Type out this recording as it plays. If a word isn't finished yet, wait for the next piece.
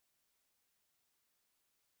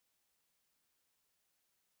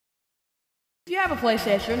If you have a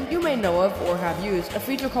PlayStation, you may know of or have used a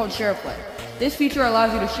feature called SharePlay. This feature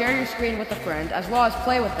allows you to share your screen with a friend as well as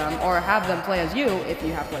play with them or have them play as you if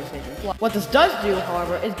you have PlayStation Plus. What this does do,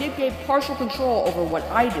 however, is give Gabe partial control over what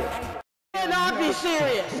I do. You cannot be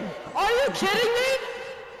serious! Are you kidding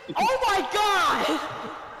me? Oh my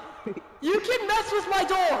god! You can mess with my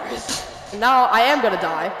doors! Now I am gonna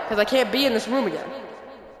die, because I can't be in this room again.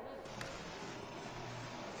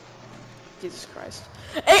 Jesus Christ.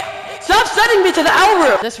 Hey, stop sending me to the L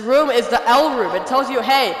room! This room is the L room. It tells you,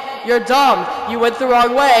 hey, you're dumb. You went the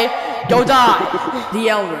wrong way. Go die. The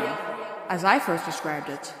L room. As I first described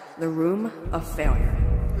it, the room of failure.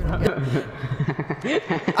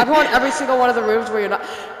 I've gone every single one of the rooms where you're not...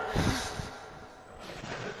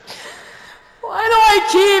 Why do I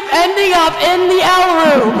keep ending up in the L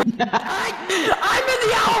room? I'm in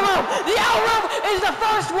the L room! The L room is the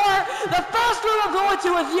first one! The first room I'm going to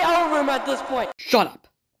is the L room at this point! Shut up.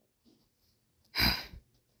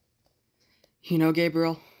 You know,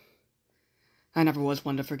 Gabriel, I never was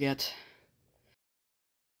one to forget.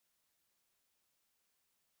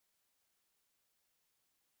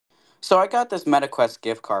 So I got this MetaQuest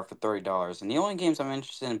gift card for $30, and the only games I'm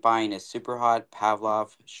interested in buying is Superhot,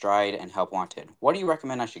 Pavlov, Stride, and Help Wanted. What do you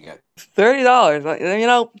recommend I should get? $30, you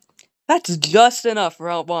know, that's just enough for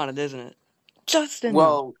Help Wanted, isn't it? Just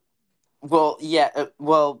enough. Yeah,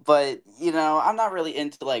 but, you know, I'm not really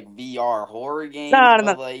into, like, VR horror games, No.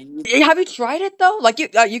 but, like... Have you tried it, though? Like,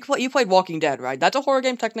 you played Walking Dead, right? That's a horror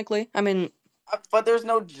game, technically. I mean... But there's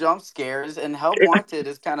no jump scares, and Help Wanted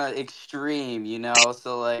is kind of extreme, you know?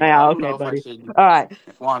 So, like, Yeah, I don't okay, know if I buddy. should Alright,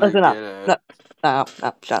 want to listen get up. it.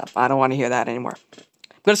 No, shut up. I don't want to hear that anymore. I'm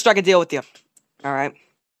gonna strike a deal with you. Alright?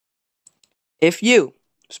 If you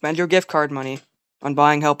spend your gift card money on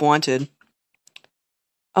buying Help Wanted,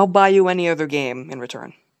 I'll buy you any other game in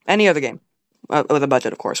return. Any other game. With a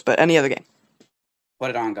budget, of course, but any other game.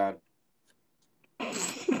 Put it on, God.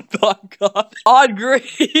 Oh, God. On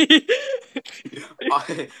Gritty!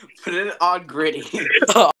 Put it on Gritty.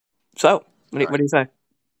 So, what do you say?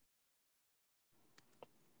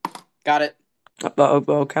 Got it.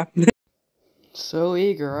 Okay. So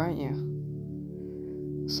eager, aren't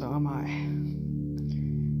you? So am I.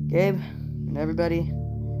 Gabe, and everybody,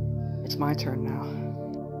 it's my turn now.